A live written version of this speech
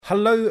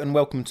Hello and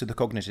welcome to the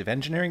Cognitive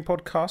Engineering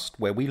Podcast,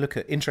 where we look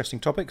at interesting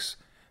topics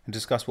and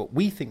discuss what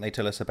we think they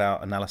tell us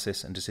about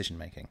analysis and decision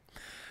making.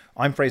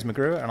 I'm Fraser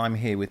McGrew and I'm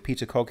here with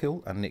Peter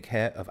Coghill and Nick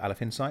Hare of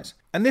Aleph Insights.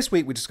 And this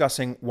week we're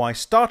discussing why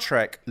Star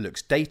Trek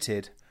looks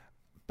dated,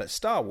 but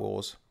Star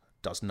Wars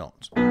does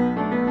not.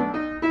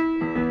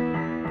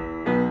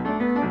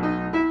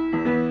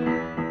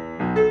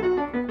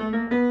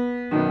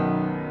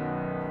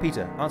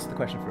 Peter, answer the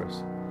question for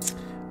us.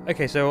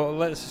 Okay, so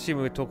let's assume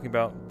we're talking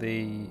about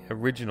the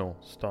original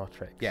Star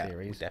Trek series. Yeah,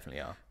 we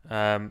definitely are.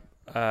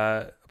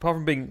 Apart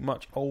from being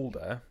much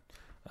older,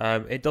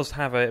 it does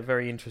have a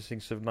very interesting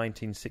sort of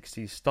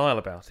 1960s style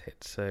about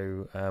it.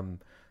 So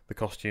the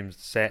costumes,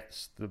 the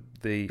sets,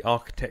 the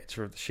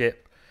architecture of the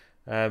ship,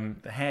 the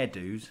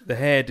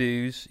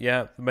hairdos,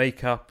 the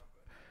makeup,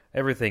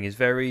 everything is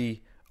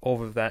very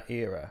of that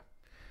era.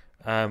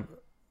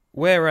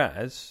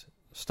 Whereas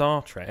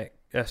Star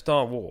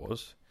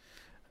Wars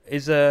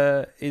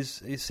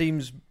it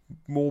seems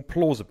more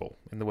plausible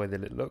in the way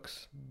that it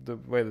looks, the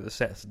way that the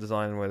sets are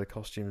designed, and the way the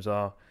costumes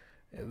are.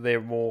 They're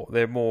more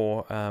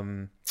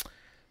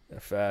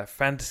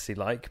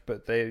fantasy-like,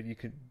 but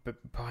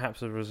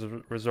perhaps as a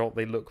result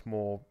they look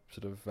more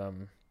sort of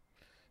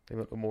they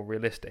look more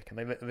realistic,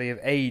 and they have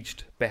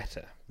aged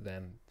better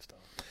than Star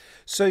Wars.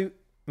 So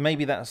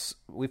maybe that's,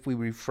 if we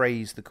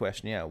rephrase the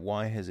question,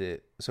 why has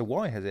it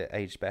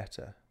aged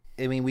better?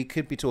 I mean, we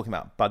could be talking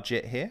about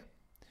budget here.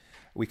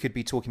 We could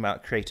be talking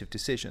about creative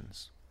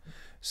decisions.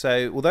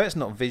 So, although it's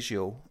not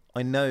visual,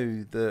 I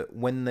know that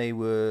when they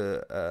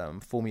were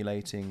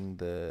formulating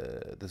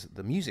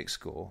the music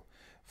score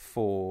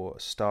for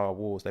Star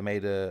Wars, they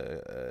made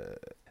a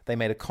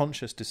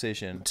conscious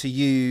decision to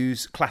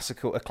use a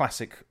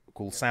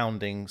classical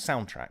sounding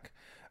soundtrack,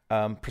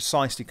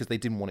 precisely because they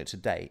didn't want it to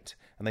date.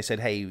 And they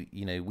said, hey,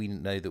 we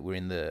know that we're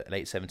in the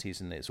late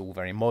 70s and it's all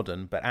very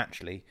modern, but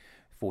actually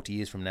 40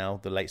 years from now,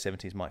 the late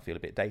 70s might feel a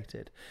bit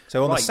dated.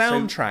 So on the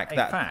soundtrack, on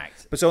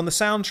the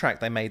soundtrack,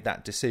 they made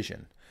that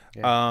decision.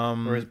 Yeah.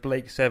 Whereas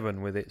Blake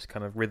 7 with its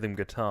kind of rhythm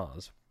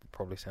guitars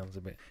probably sounds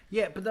a bit...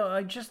 Yeah, but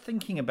I'm just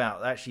thinking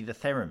about, actually, the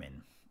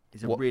theremin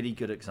is a really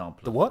good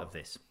example of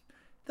this.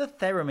 The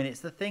theremin, it's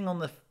the thing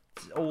on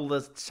all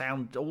the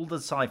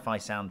sci-fi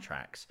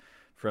soundtracks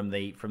from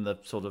the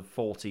sort of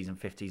 40s and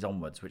 50s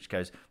onwards, which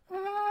goes...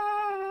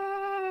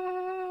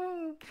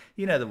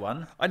 You know the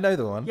one. I know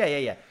the one.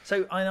 Yeah.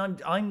 So I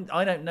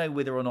don't know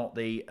whether or not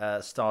the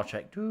Star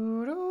Trek, but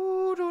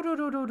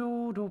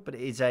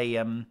it is a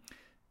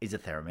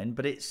theremin,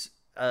 but it's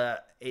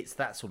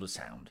that sort of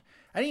sound.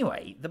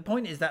 Anyway, the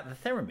point is that the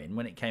theremin,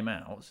 when it came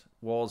out,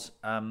 was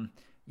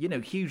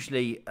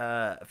hugely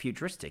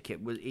futuristic. It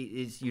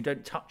is you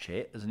don't touch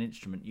it as an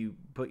instrument. You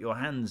put your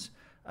hands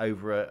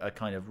over a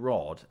kind of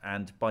rod,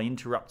 and by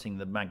interrupting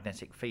the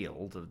magnetic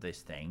field of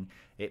this thing,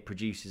 it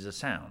produces a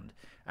sound.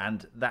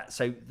 And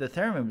so the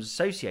theremin was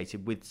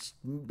associated with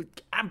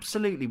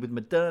absolutely with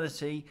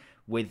modernity,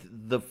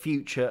 with the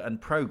future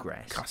and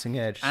progress, cutting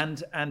edge,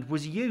 and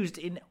was used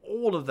in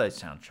all of those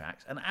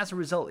soundtracks. And as a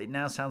result, it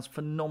now sounds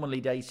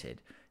phenomenally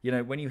dated.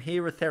 When you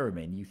hear a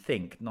theremin, you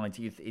think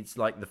it's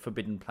like the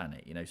Forbidden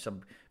Planet.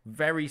 Some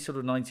very sort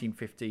of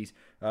 1950s.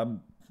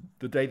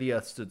 The Day the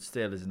Earth Stood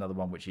Still is another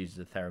one which uses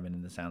a theremin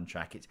in the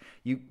soundtrack.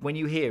 When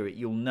you hear it,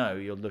 you'll know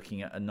you're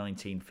looking at a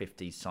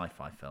 1950s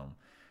sci-fi film.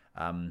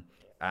 And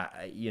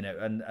I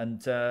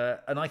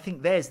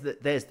think there's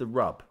the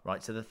rub,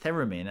 right? So the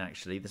theremin,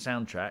 actually, the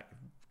soundtrack.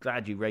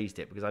 Glad you raised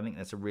it, because I think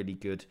that's a really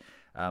good,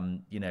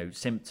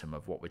 symptom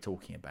of what we're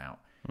talking about.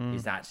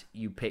 Is that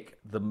you pick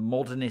the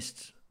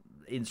modernist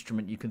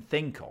instrument you can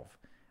think of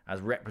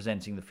as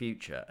representing the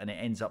future, and it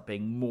ends up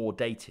being more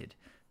dated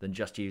than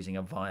just using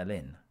a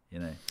violin.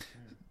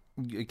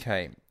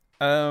 Okay.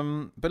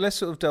 But let's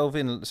sort of delve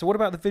in. So what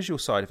about the visual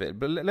side of it?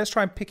 But let's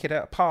try and pick it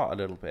apart a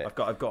little bit.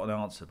 I've got an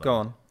answer. Go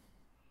on.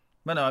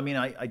 No, I mean,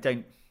 I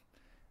don't...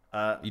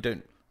 you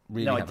don't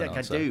really have an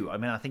answer? I do. I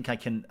mean, I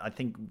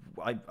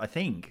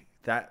think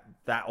that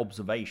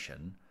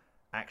observation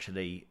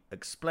actually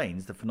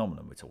explains the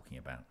phenomenon we're talking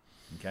about.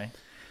 Okay?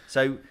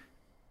 So...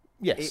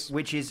 Yes.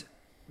 Which is...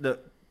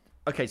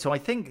 Okay, so I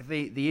think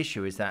the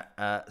issue is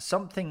that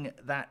something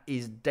that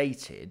is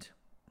dated...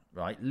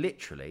 Right,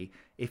 literally,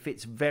 if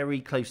it's very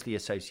closely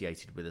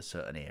associated with a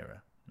certain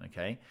era.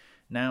 Okay,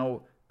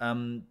 now,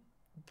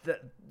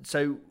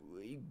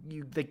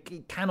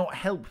 it cannot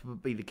help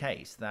but be the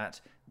case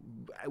that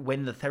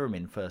when the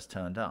theremin first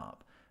turned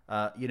up,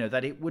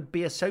 that it would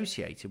be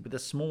associated with a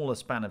smaller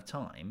span of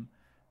time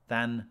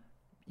than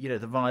the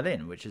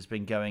violin, which has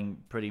been going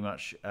pretty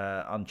much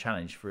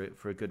unchallenged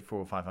for a good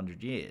 400 or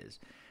 500 years.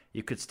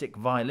 You could stick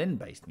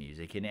violin-based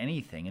music in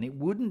anything, and it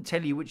wouldn't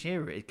tell you which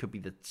era. It could be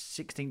the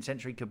 16th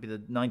century, could be the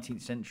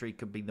 19th century,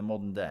 could be the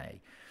modern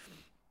day.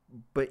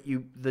 But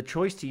the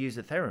choice to use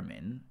a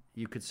theremin,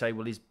 you could say,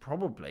 well, is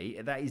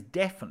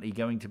definitely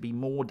going to be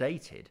more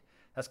dated.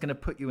 That's going to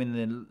put you in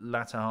the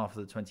latter half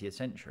of the 20th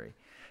century.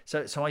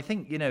 So I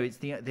think it's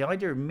the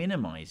idea of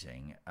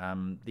minimizing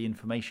the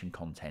information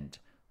content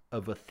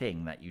of a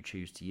thing that you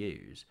choose to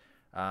use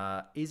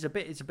is a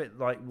bit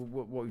like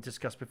what we've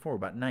discussed before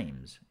about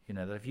names. You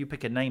know, that if you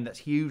pick a name that's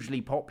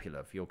hugely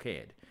popular for your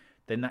kid,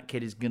 then that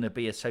kid is going to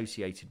be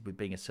associated with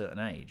being a certain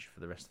age for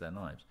the rest of their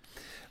lives.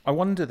 I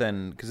wonder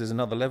then, because there's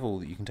another level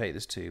that you can take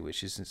this to,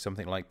 which is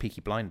something like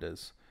Peaky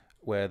Blinders,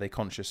 where they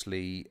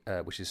consciously,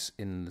 which is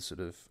in the sort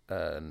of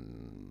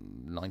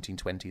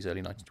 1920s,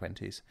 early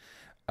 1920s,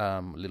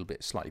 a little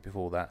bit slightly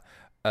before that,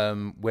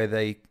 where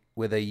they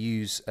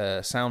use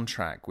a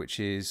soundtrack which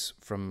is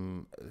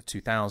from the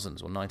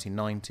 2000s or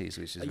 1990s,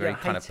 which is very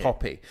kind of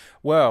poppy.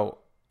 Well,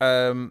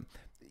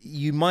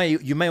 you may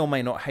or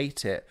may not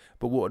hate it,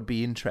 but what would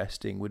be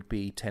interesting would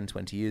be 10,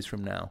 20 years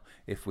from now,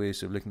 if we're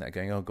sort of looking at that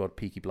going, oh God,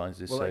 Peaky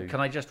Blinders is so...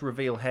 Can I just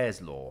reveal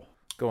Hare's Law?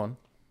 Go on.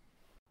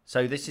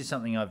 So this is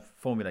something I've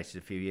formulated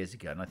a few years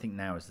ago, and I think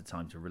now is the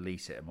time to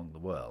release it among the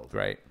world.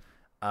 Great.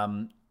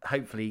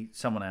 Hopefully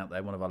someone out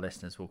there, one of our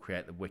listeners, will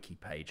create the wiki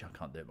page. I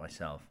can't do it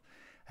myself.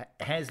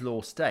 Hare's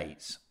Law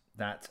states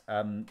that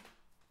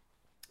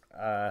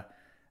that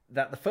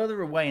the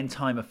further away in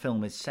time a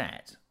film is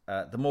set,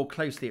 the more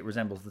closely it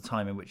resembles the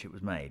time in which it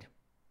was made.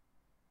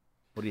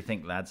 What do you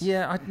think, lads?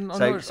 Yeah, I'm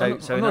not sure.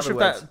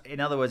 In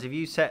other words,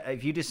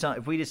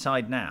 if we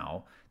decide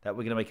now that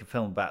we're going to make a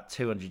film about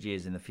 200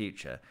 years in the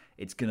future,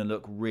 it's going to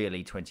look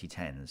really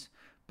 2010s.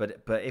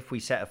 But if we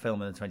set a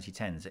film in the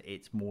 2010s,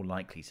 it's more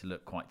likely to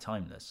look quite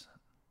timeless.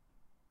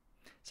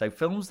 So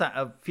films that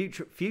are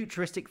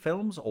futuristic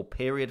films or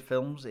period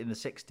films in the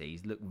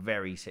 60s look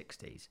very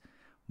 60s.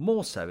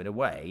 More so in a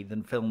way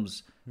than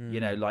films,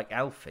 like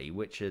Alfie,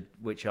 which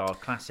are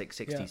classic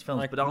 60s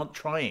films, but aren't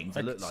trying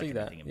to look like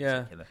anything in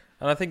particular.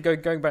 And I think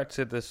going back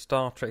to the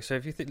Star Trek, so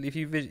if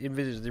you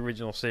envisage the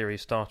original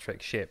series Star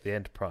Trek ship, the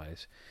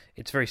Enterprise,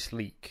 it's very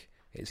sleek.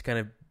 It's kind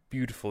of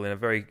beautiful in a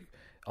very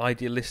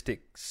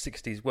idealistic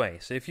 60s way.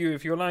 So if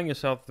you're allowing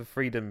yourself the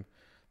freedom,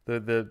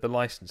 the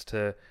license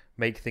to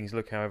make things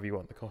look however you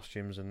want, the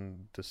costumes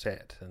and the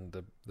set and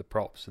the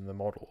props and the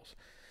models,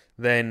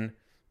 then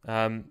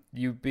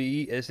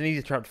it's an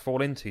easy trap to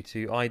fall into,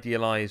 to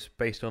idealize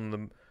based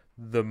on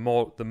the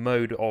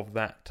mode of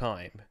that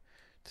time,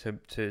 to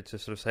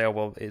sort of say, oh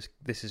well,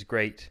 this is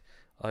great,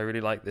 I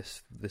really like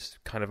this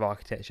kind of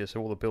architecture,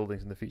 so all the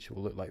buildings in the future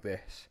will look like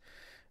this.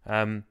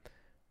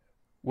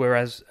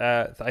 Whereas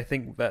I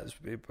think that's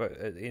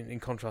in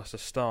contrast to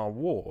Star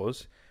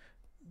Wars,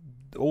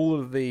 all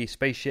of the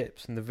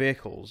spaceships and the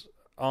vehicles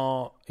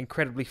are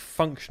incredibly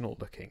functional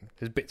looking.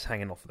 There's bits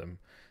hanging off them.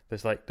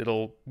 There's like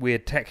little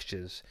weird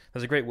textures.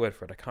 There's a great word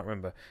for it, I can't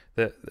remember.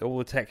 All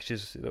the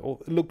textures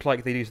look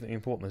like they do something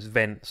important. There's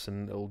vents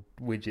and little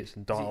widgets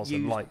and dials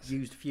and lights.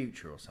 Used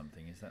future or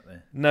something, is that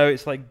the... No,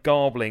 it's like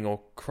garbling or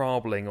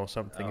crarbling or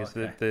something. Oh, is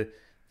okay.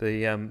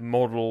 the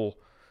model...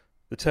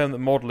 The term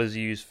that modelers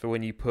use for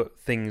when you put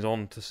things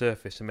onto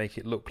surface and make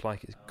it look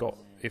like it's got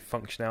a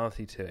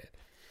functionality to it.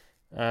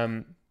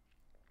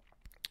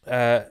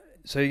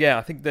 So yeah,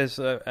 I think there's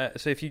so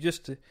if you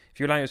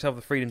allow yourself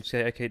the freedom to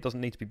say, okay, it doesn't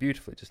need to be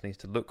beautiful, it just needs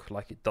to look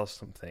like it does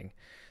something,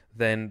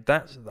 then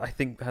that, I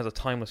think, has a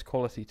timeless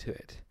quality to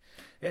it.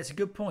 Yeah, it's a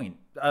good point.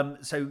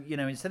 So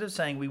instead of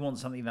saying we want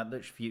something that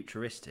looks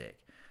futuristic,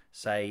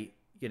 say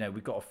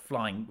we've got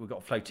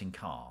a floating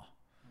car.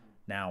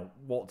 Now,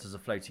 what does a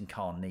floating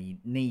car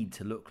need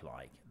to look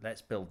like?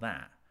 Let's build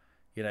that.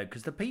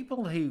 Because the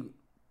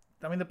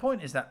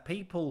point is that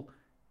people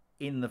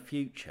in the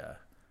future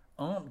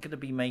aren't going to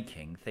be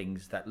making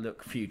things that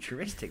look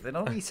futuristic. They're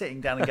not going to be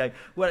sitting down and going,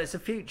 well, it's the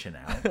future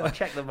now. I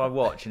checked on my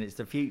watch and it's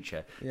the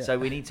future. Yeah. So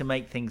we need to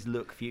make things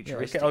look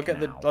futuristic. I'll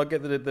get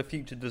the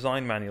future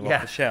design manual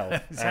off the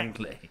shelf.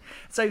 Exactly.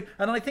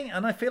 And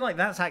I feel like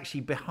that's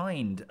actually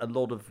behind a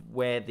lot of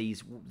where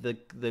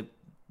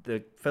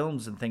the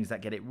films and things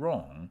that get it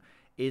wrong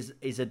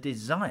is a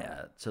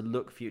desire to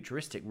look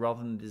futuristic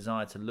rather than a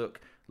desire to look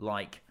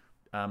like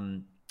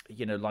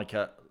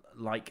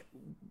like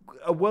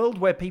a world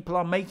where people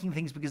are making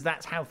things because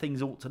that's how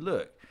things ought to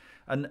look,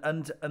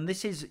 and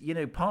this is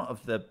part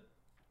of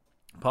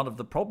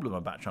the problem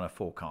about trying to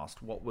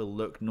forecast what will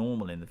look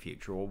normal in the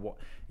future, or what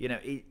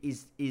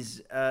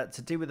is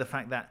to do with the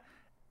fact that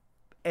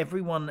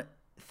everyone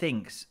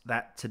thinks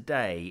that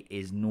today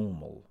is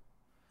normal.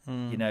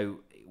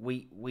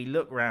 We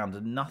look around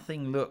and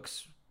nothing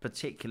looks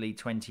particularly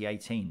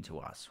 2018 to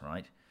us,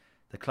 right?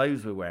 The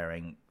clothes we're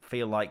wearing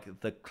feel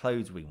like the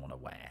clothes we want to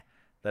wear.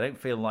 They don't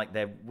feel like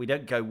we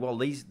don't go, well,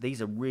 these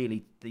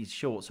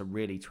shorts are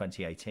really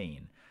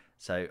 2018,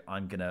 so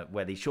I'm going to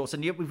wear these shorts.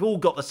 And yet we've all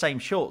got the same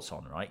shorts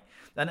on, right?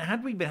 And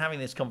had we been having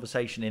this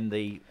conversation in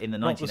the 1980s...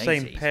 Not the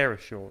same pair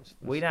of shorts.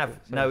 We'd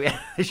have... No,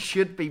 it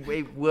should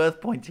be worth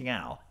pointing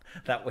out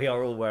that we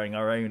are all wearing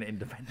our own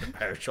independent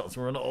pair of shorts.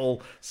 We're not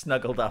all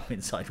snuggled up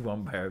inside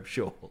one pair of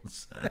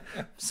shorts.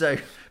 So,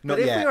 but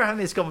if we were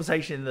having this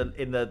conversation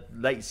in the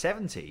late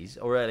 70s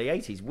or early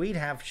 80s, we'd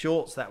have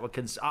shorts that were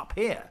up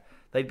here.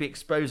 They'd be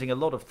exposing a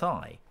lot of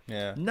thigh.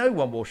 Yeah. No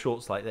one wore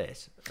shorts like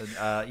this,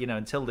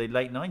 until the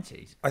late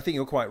 90s. I think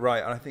you're quite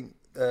right. And I think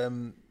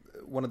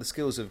one of the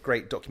skills of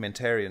great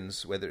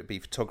documentarians, whether it be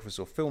photographers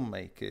or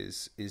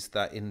filmmakers, is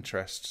that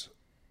interest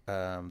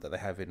that they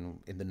have in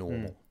the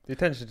normal. The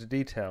attention to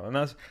detail, and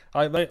that's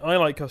I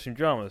like costume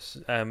dramas,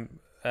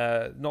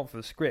 not for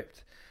the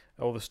script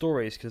or the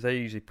stories because they're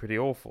usually pretty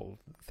awful.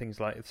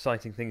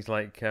 Citing things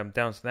like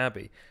Downton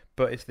Abbey,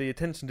 but it's the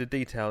attention to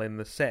detail in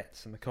the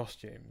sets and the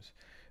costumes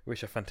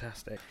which are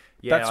fantastic.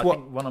 Yeah, I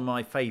think one of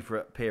my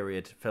favourite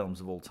period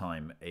films of all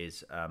time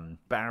is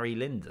Barry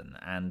Lyndon,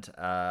 and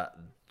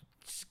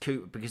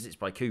because it's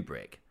by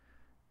Kubrick,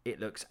 it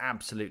looks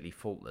absolutely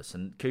faultless.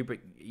 And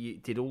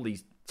Kubrick did all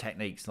these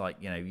techniques,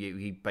 like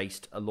he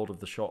based a lot of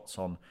the shots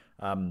on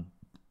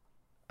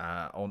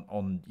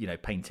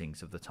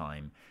paintings of the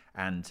time,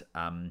 and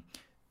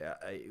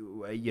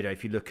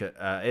if you look at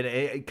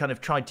it kind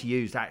of tried to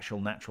use actual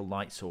natural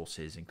light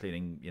sources,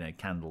 including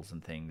candles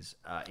and things.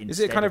 Is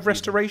it a kind of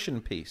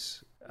restoration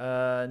piece?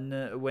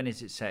 No, when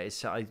is it set?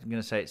 I'm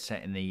going to say it's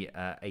set in the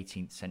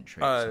 18th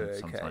century.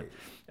 Sometime.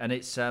 And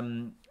it's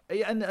and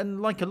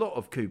like a lot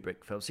of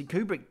Kubrick films. See,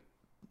 Kubrick.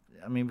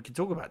 I mean, we can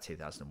talk about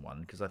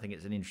 2001 because I think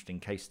it's an interesting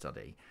case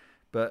study.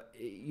 But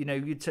you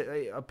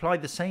apply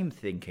the same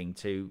thinking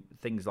to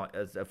things like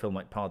a film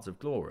like Paths of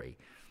Glory,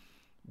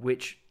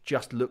 which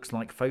just looks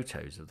like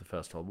photos of the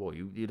First World War.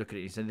 You look at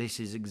it and you say,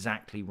 this is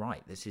exactly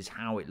right. This is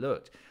how it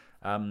looked.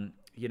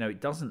 It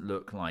doesn't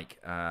look like,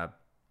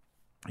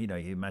 you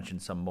imagine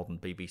some modern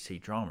BBC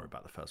drama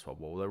about the First World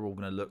War. They're all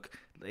going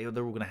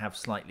to have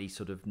slightly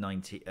sort of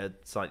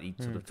 2010s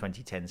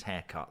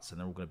haircuts,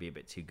 and they're all going to be a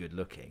bit too good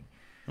looking.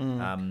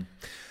 That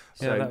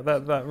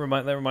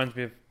reminds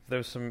me of there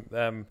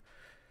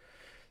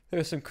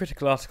were some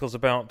critical articles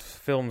about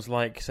films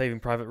like Saving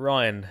Private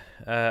Ryan,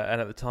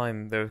 and at the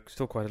time there were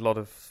still quite a lot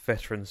of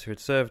veterans who had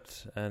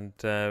served and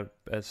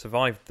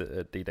survived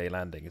the D-Day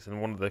landings.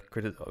 And one of the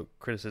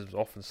criticisms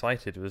often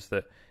cited was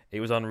that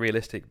it was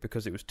unrealistic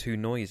because it was too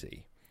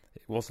noisy.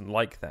 It wasn't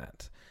like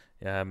that.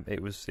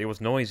 It was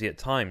noisy at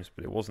times,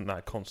 but it wasn't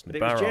that constant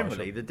barrage. But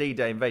generally, the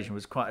D-Day invasion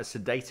was quite a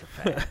sedate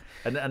affair,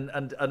 and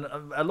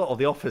a lot of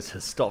the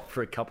officers stopped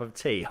for a cup of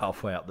tea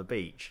halfway up the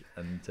beach,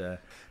 and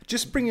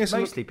just bring us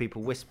mostly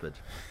people whispered.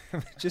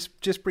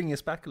 just bring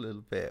us back a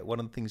little bit.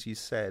 One of the things you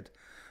said,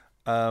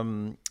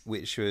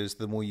 which was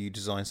the more you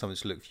design something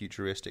to look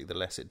futuristic, the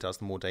less it does,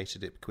 the more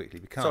dated it quickly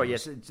becomes. Sorry,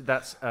 yes,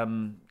 that's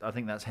I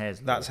think that's Hare's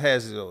Law. That's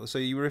Hare's Law. So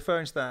you were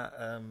referring to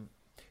that.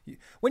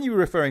 When you were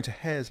referring to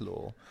Hare's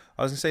Law,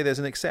 I was going to say there's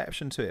an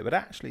exception to it, but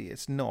actually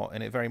it's not,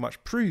 and it very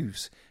much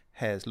proves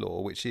Hare's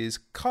Law, which is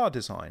car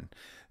design.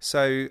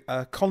 So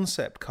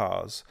concept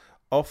cars,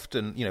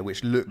 often,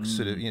 which looks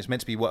sort of, it's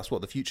meant to be what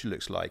the future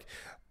looks like.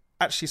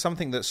 Actually,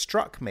 something that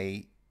struck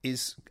me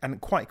is,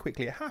 and quite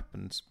quickly it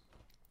happens,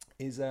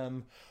 is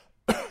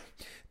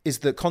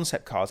that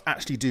concept cars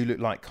actually do look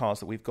like cars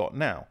that we've got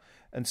now.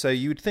 And so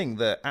you would think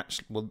that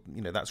actually,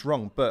 that's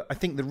wrong. But I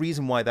think the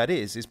reason why that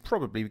is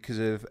probably because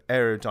of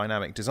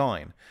aerodynamic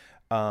design,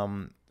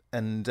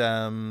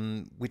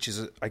 which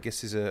is, I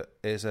guess, is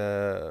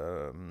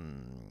a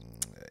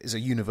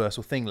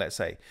universal thing, let's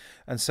say.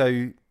 And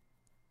so,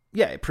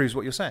 yeah, it proves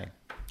what you're saying.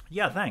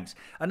 Yeah, thanks.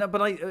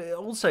 But I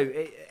also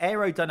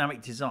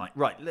aerodynamic design.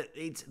 Right,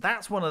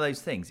 that's one of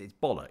those things. It's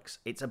bollocks.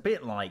 It's a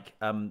bit like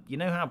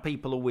how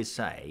people always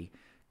say.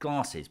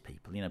 Glasses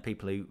people,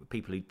 people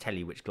who tell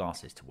you which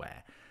glasses to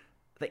wear.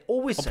 They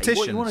always say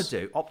what you want to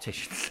do.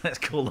 Opticians, let's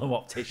call them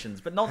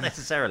opticians, but not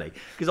necessarily,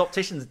 because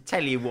opticians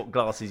tell you what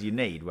glasses you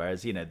need,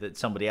 whereas that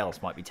somebody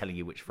else might be telling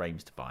you which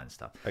frames to buy and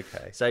stuff.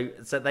 Okay. So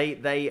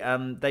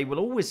they will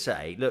always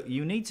say, look,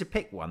 you need to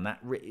pick one that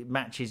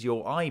matches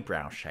your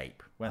eyebrow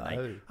shape, won't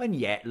they? And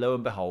yet, lo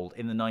and behold,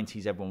 in the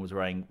 90s, everyone was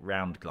wearing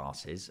round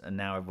glasses, and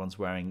now everyone's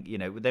wearing,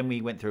 then we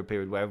went through a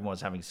period where everyone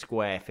was having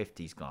square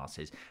 50s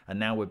glasses, and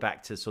now we're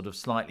back to sort of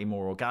slightly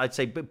more, I'd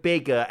say,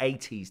 bigger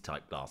 80s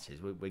type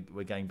glasses.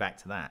 We're going back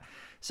to that.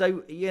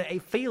 So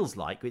it feels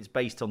like it's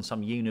based on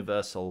some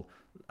universal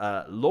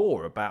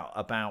law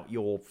about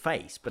your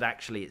face, but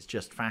actually it's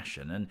just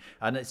fashion,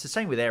 and it's the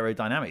same with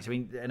aerodynamics. I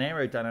mean, an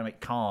aerodynamic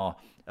car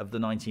of the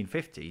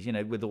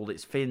 1950s, with all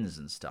its fins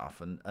and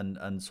stuff,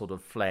 and sort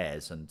of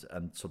flares and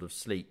sort of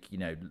sleek,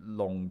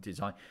 long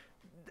design.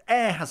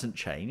 Air hasn't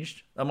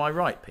changed. Am I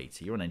right,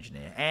 Peter? You're an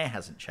engineer. Air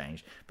hasn't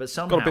changed, but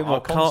somehow it's got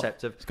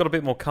a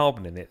bit more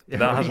carbon in it.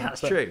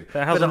 That's true.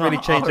 That hasn't really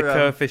changed the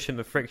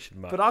coefficient of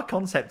friction much. But our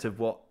concept of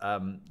what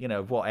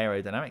what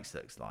aerodynamics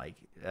looks like,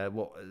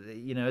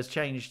 has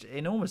changed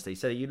enormously.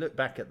 So you look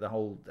back at the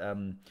whole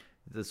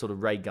the sort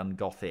of ray gun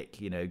gothic,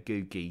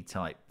 googie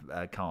type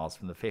cars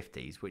from the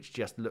 50s, which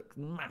just looked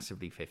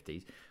massively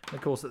 50s. And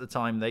of course, at the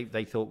time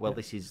they thought, well,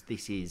 this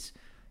is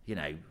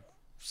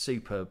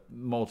super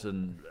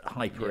modern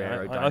hyper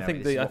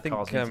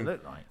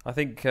aerodynamics. I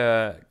think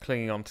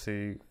clinging on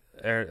to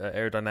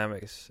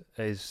aerodynamics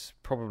is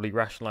probably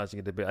rationalising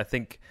it a bit. I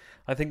think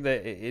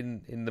that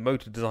in the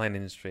motor design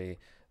industry,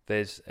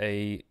 there's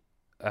a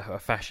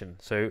fashion.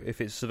 So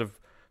if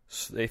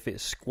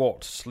it's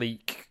squat,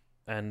 sleek,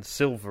 and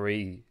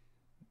silvery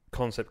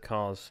concept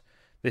cars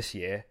this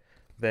year,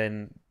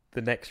 then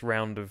the next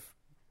round of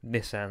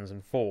Nissans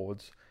and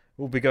Fords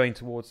will be going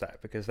towards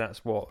that, because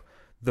that's what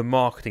the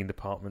marketing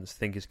departments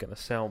think is going to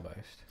sell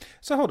most.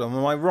 So hold on,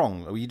 am I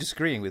wrong? Are you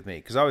disagreeing with me?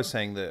 Because I was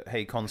saying that,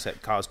 hey,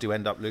 concept cars do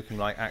end up looking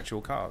like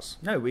actual cars.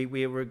 No, we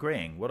were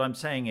agreeing. What I'm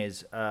saying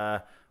is,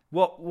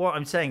 what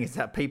I'm saying is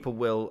that people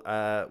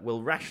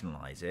will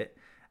rationalise it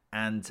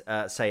and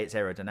say it's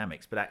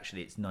aerodynamics, but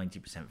actually it's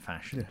 90%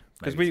 fashion.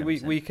 Because maybe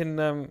we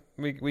 10%.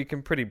 we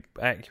can pretty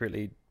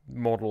accurately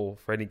model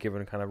for any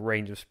given kind of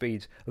range of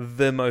speeds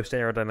the most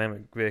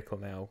aerodynamic vehicle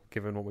now,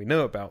 given what we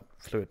know about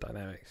fluid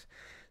dynamics.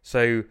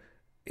 So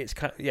it's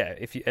kind of,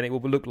 and it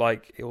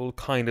will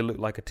kind of look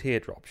like a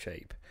teardrop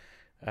shape.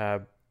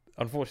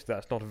 Unfortunately,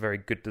 that's not a very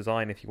good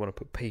design if you want to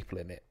put people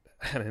in it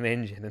and an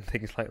engine and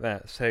things like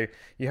that. So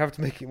you have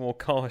to make it more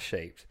car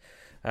shaped.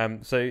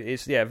 So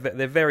it's they're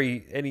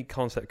very, any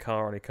concept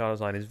car or any car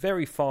design is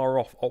very far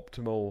off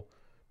optimal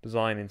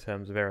design in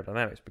terms of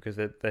aerodynamics, because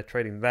they're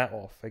trading that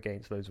off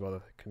against loads of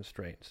other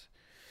constraints.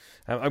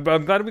 But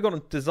I'm glad we got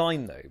on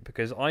design though,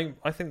 because I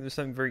think there's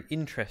something very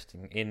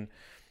interesting in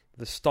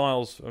the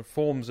styles and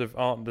forms of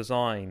art and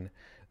design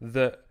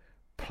that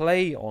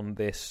play on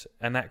this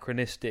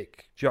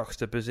anachronistic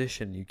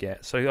juxtaposition you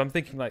get. So I'm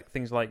thinking like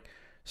things like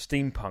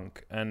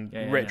steampunk and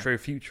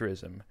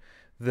retrofuturism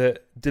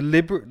that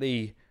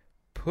deliberately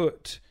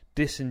put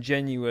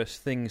disingenuous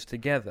things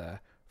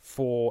together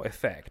for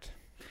effect.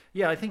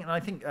 Yeah, I think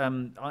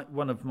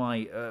one of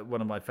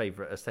my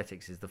favourite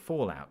aesthetics is the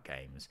Fallout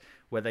games,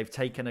 where they've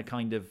taken a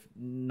kind of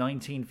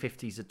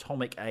 1950s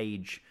atomic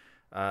age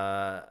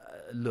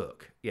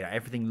look. You know,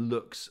 everything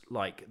looks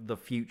like the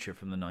future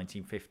from the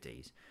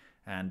 1950s,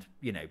 and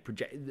you know,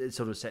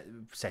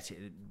 set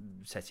it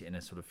in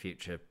a sort of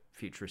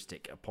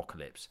futuristic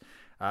apocalypse.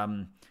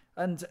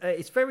 And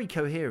it's very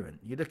coherent.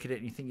 You look at it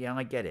and you think, yeah,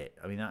 I get it.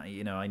 I mean,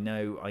 I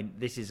know.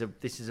 This is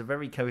a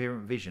very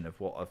coherent vision of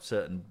what a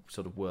certain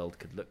sort of world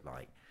could look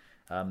like.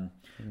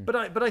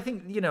 But I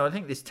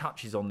think this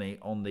touches on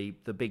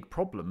the big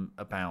problem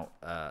about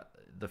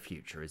the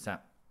future, is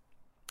that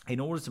in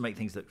order to make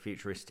things look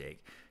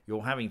futuristic,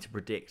 you're having to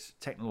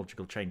predict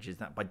technological changes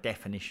that, by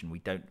definition, we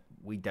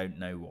don't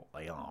know what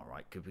they are,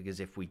 right? Because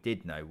if we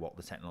did know what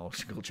the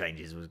technological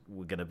changes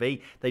were going to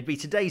be, they'd be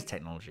today's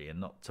technology and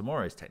not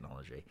tomorrow's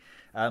technology.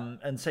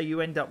 And so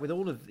you end up with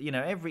all of,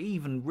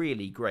 even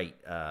really great,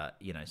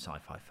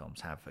 sci-fi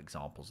films have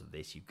examples of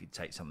this. You could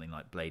take something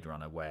like Blade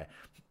Runner, where,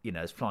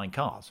 there's flying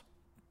cars,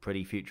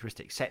 pretty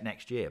futuristic, set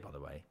next year, by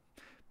the way.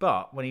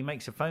 But when he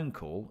makes a phone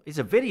call, it's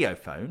a video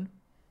phone,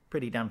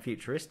 pretty damn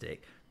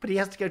futuristic, but he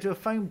has to go to a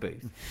phone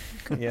booth.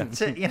 Yeah.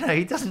 So,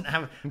 he doesn't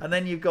have... And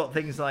then you've got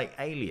things like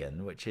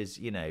Alien, which is,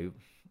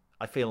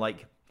 I feel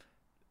like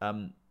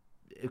a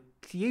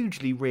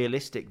hugely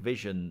realistic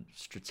vision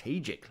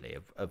strategically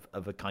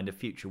of a kind of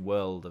future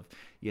world of,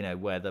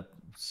 where the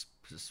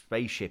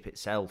spaceship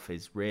itself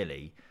is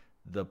really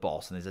the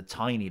boss, and there's a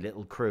tiny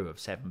little crew of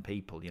 7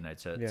 people, to and man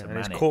it's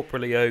it.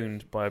 corporately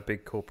owned by a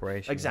big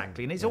corporation.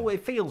 Exactly, and it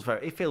feels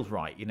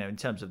right, in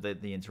terms of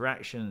the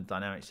interaction, the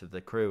dynamics of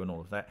the crew, and all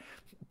of that.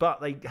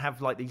 But they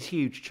have like these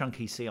huge,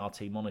 chunky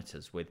CRT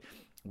monitors with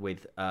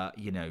mid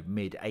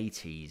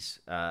 80s,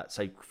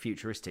 so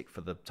futuristic for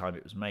the time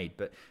it was made,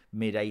 but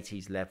mid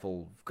 80s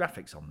level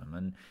graphics on them,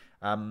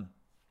 and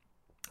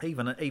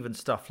even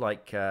stuff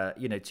like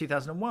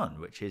 2001,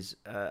 which is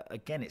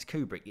again, it's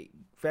Kubrick.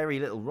 Very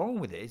little wrong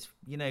with it. It's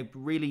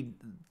really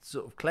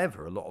sort of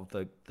clever. A lot of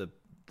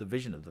the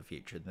vision of the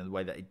future, in the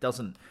way that it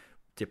doesn't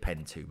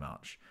depend too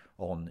much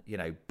on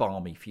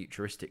balmy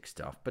futuristic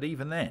stuff. But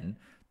even then,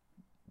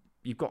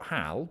 you've got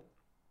HAL,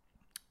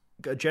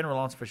 a general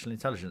artificial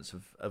intelligence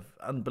of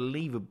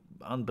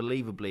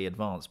unbelievably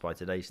advanced by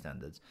today's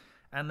standards,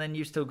 and then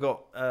you've still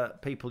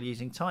got people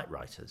using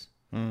typewriters.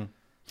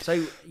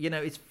 So,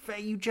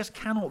 you just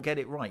cannot get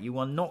it right. You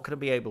are not going to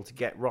be able to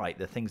get right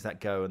the things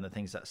that go and the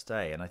things that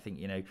stay. And I think,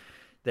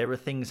 there are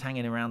things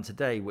hanging around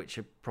today which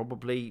are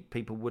probably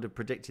people would have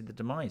predicted the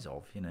demise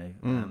of,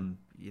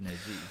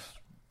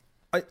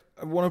 I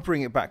want to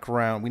bring it back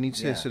around. We need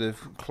to sort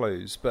of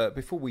close, but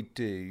before we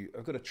do,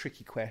 I've got a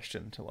tricky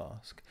question to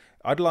ask.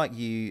 I'd like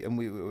you, and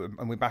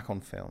we're back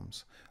on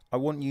films. I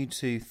want you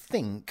to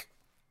think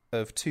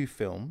of 2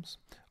 films.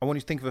 I want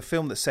you to think of a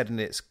film that's set in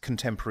its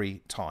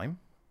contemporary time.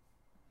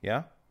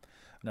 Yeah?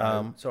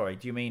 No, sorry.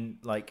 Do you mean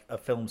like a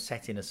film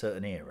set in a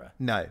certain era?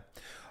 No.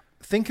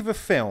 Think of a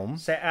film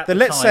set at that, the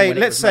let's time say, when it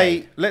let's was say,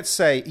 made. let's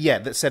say, yeah,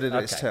 that's set at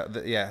its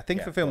Okay.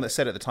 Think of a film that's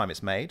set at the time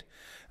it's made,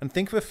 and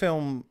think of a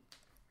film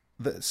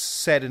that's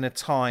set in a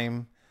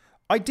time,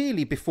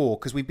 ideally before,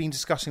 because we've been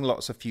discussing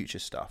lots of future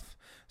stuff.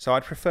 So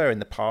I'd prefer in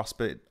the past,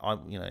 but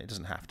it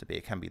doesn't have to be.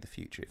 It can be the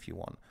future if you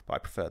want, but I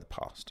prefer the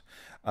past.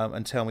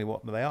 And tell me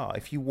what they are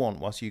if you want,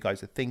 whilst you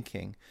guys are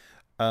thinking.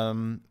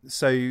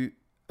 So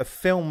a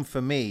film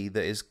for me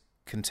that is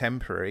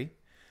contemporary,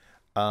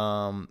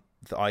 for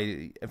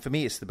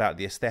me it's about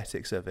the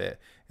aesthetics of it,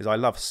 is I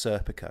love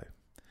Serpico.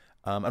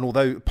 And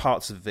although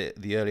parts of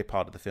it, the earlier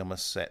part of the film, are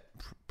set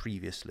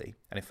previously,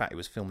 and in fact it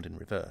was filmed in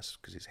reverse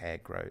because his hair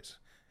grows.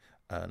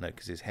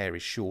 Because his hair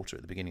is shorter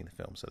at the beginning of the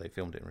film, so they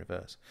filmed it in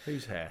reverse.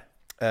 Whose hair?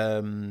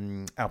 Al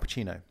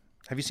Pacino.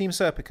 Have you seen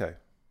Serpico?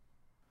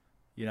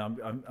 You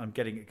know, I'm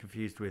getting it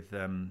confused with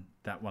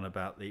that one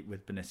about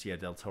with Benicio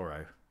del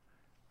Toro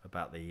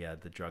about the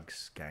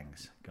drugs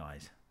gangs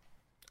guys.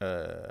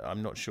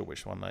 I'm not sure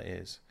which one that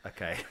is.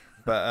 Okay,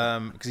 but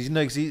because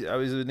I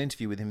was in an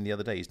interview with him the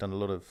other day. He's done a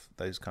lot of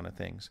those kind of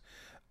things.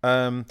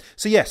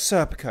 So yes,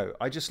 Serpico.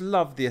 I just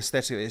love the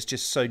aesthetic. It's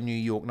just so New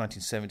York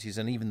 1970s,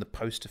 and even the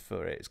poster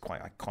for it is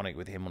quite iconic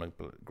with him on a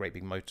great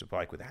big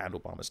motorbike with a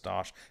handlebar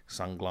moustache,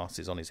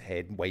 sunglasses on his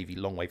head,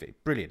 long wavy.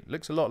 Brilliant.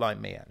 Looks a lot like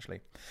me, actually.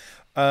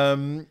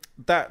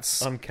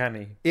 That's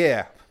uncanny.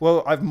 Yeah.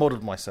 Well, I've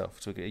modelled myself,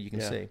 so you can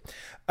see.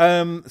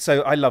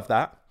 So I love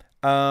that.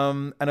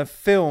 And a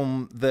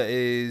film that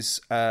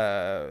is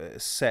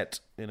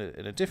set in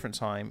a different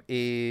time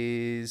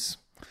is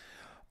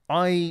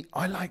I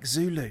like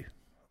Zulu.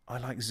 I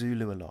like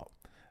Zulu a lot,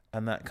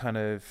 and that kind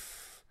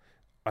of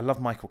I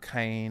love Michael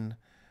Caine.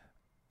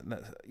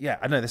 Yeah,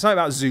 I know there's something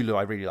about Zulu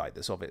I really like.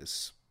 That's of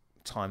its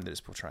time that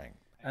it's portraying.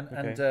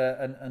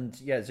 And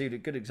yeah, Zulu,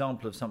 good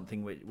example of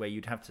something where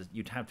you'd have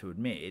to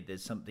admit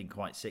there's something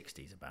quite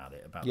 60s about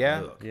it, about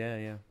the look.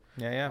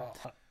 Yeah.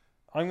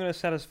 I'm going to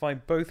satisfy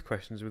both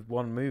questions with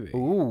one movie. Ooh,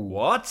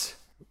 what?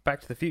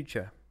 Back to the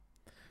Future.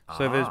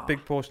 So there's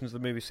big portions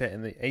of the movie set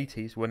in the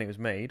 80s when it was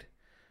made,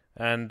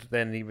 and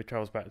then he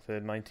travels back to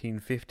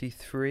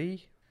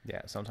 1953.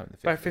 Yeah, sometime in the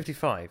 50s. About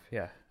 55.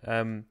 Yeah.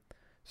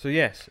 So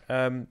yes.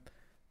 And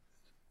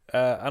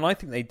I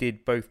think they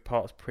did both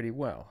parts pretty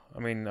well. I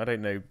mean, I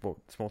don't know what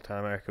Small Town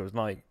America was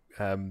like,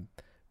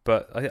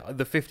 but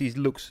the 50s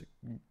looks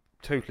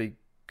totally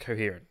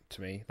coherent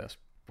to me. That's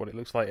what it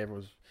looks like.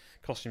 Everyone's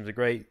costumes are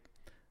great.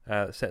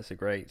 The sets are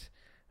great.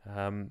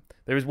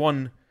 There is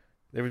one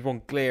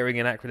glaring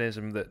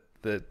anachronism that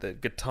the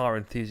guitar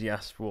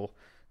enthusiasts will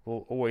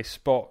always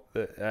spot,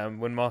 that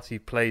when Marty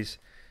plays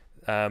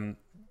Johnny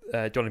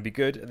B.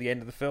 Good at the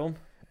end of the film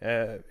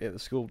at the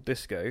school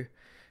disco,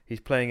 he's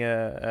playing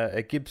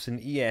a Gibson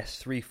ES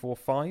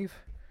 345,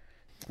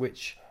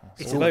 which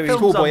I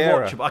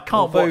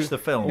can't watch the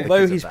film.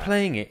 Although he's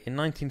playing it in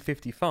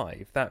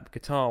 1955, that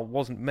guitar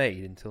wasn't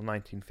made until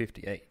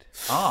 1958.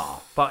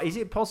 But is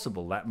it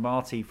possible that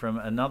Marty from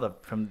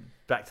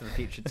Back to the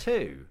Future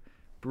 2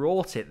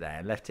 brought it there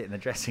and left it in the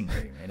dressing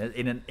room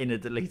in a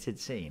deleted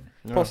scene?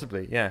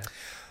 Possibly, yeah.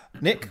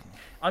 Nick?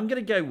 I'm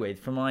going to go with,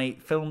 for my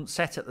film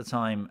set at the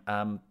time,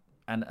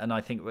 and I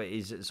think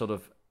is sort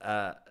of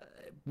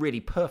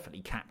really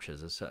perfectly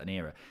captures a certain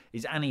era,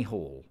 is Annie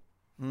Hall.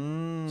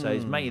 So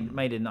it's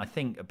made in, I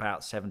think,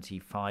 about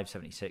 75,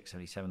 76,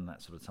 77,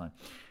 that sort of time.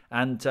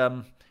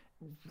 And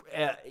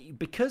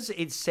because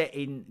it's set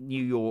in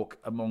New York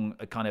among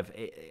a kind of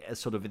a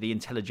sort of the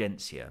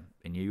intelligentsia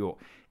in New York,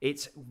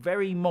 it's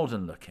very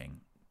modern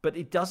looking, but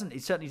it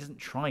certainly doesn't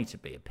try to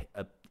be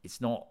it's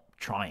not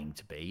trying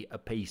to be a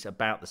piece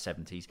about the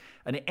 70s,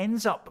 and it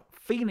ends up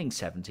feeling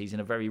 70s in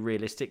a very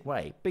realistic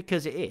way,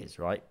 because it is,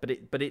 right? But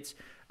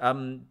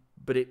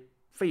it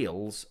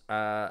feels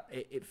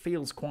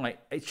quite.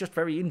 It's just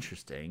very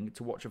interesting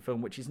to watch a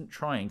film which isn't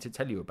trying to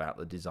tell you about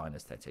the design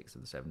aesthetics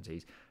of the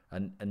 70s,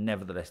 and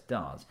nevertheless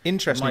does.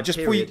 Interestingly, just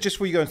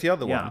before you go into the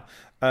other one,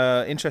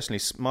 interestingly,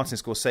 Martin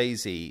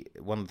Scorsese,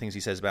 one of the things he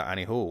says about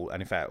Annie Hall,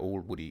 and in fact all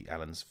Woody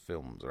Allen's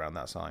films around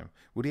that time,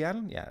 Woody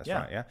Allen,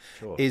 right,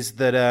 sure. is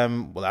that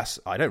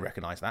I don't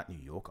recognise that New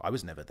York. I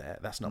was never there.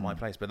 That's not my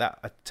place. But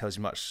that tells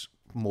you much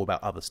more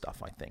about other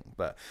stuff, I think.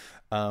 But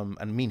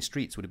and Mean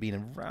Streets would have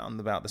been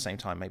around about the same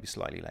time, maybe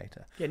slightly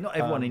later. Yeah, not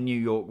everyone in New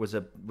York was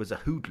a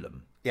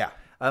hoodlum. Yeah.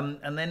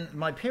 And then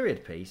my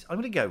period piece, I'm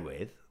going to go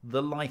with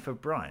The Life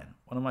of Brian,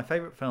 one of my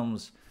favourite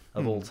films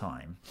of all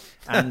time,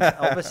 and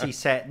obviously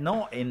set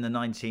not in the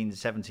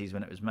 1970s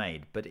when it was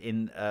made, but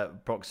in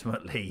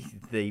approximately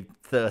the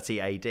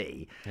 30 AD.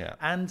 Yeah.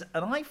 And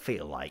I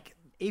feel like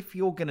if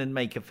you're going to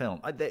make a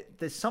film,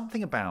 there's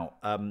something about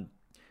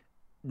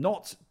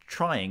not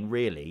trying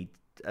really,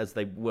 as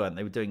they weren't.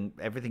 They were doing,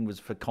 everything was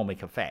for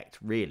comic effect,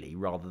 really,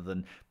 rather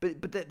than.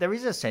 But there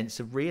is a sense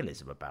of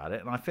realism about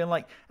it, and I feel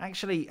like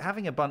actually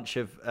having a bunch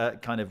of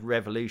kind of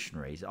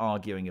revolutionaries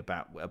arguing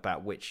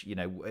about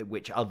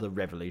which other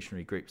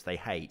revolutionary groups they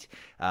hate,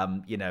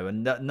 and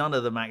none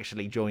of them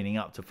actually joining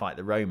up to fight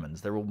the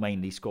Romans. They're all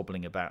mainly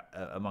squabbling about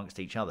amongst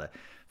each other.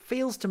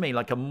 Feels to me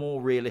like a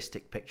more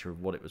realistic picture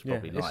of what it was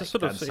probably like,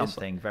 than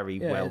something very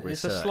well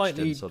researched.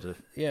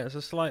 It's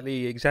a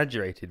slightly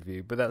exaggerated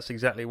view, but that's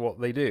exactly what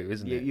they do,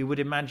 isn't it? You would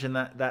imagine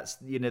that's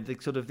the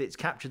sort of, it's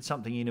captured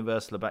something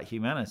universal about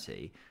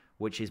humanity,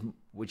 which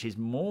is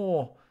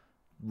more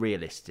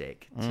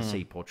realistic to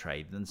see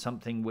portrayed than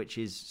something which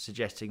is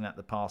suggesting that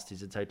the past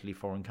is a totally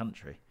foreign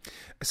country.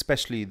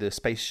 Especially the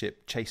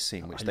spaceship chase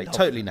scene, which they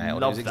totally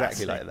nailed. It was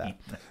exactly like that.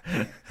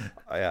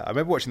 I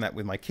remember watching that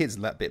with my kids,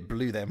 and that bit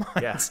blew their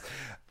minds.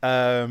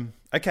 Yeah.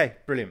 Okay,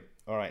 brilliant.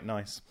 All right,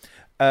 nice.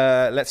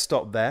 Let's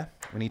stop there.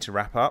 We need to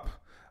wrap up.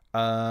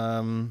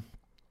 I'm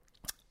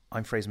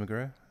Fraser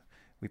McGruer.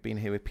 We've been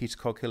here with Peter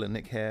Coghill and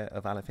Nick Hare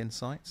of Aleph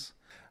Insights.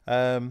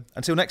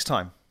 Until next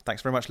time,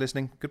 thanks very much for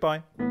listening.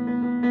 Goodbye.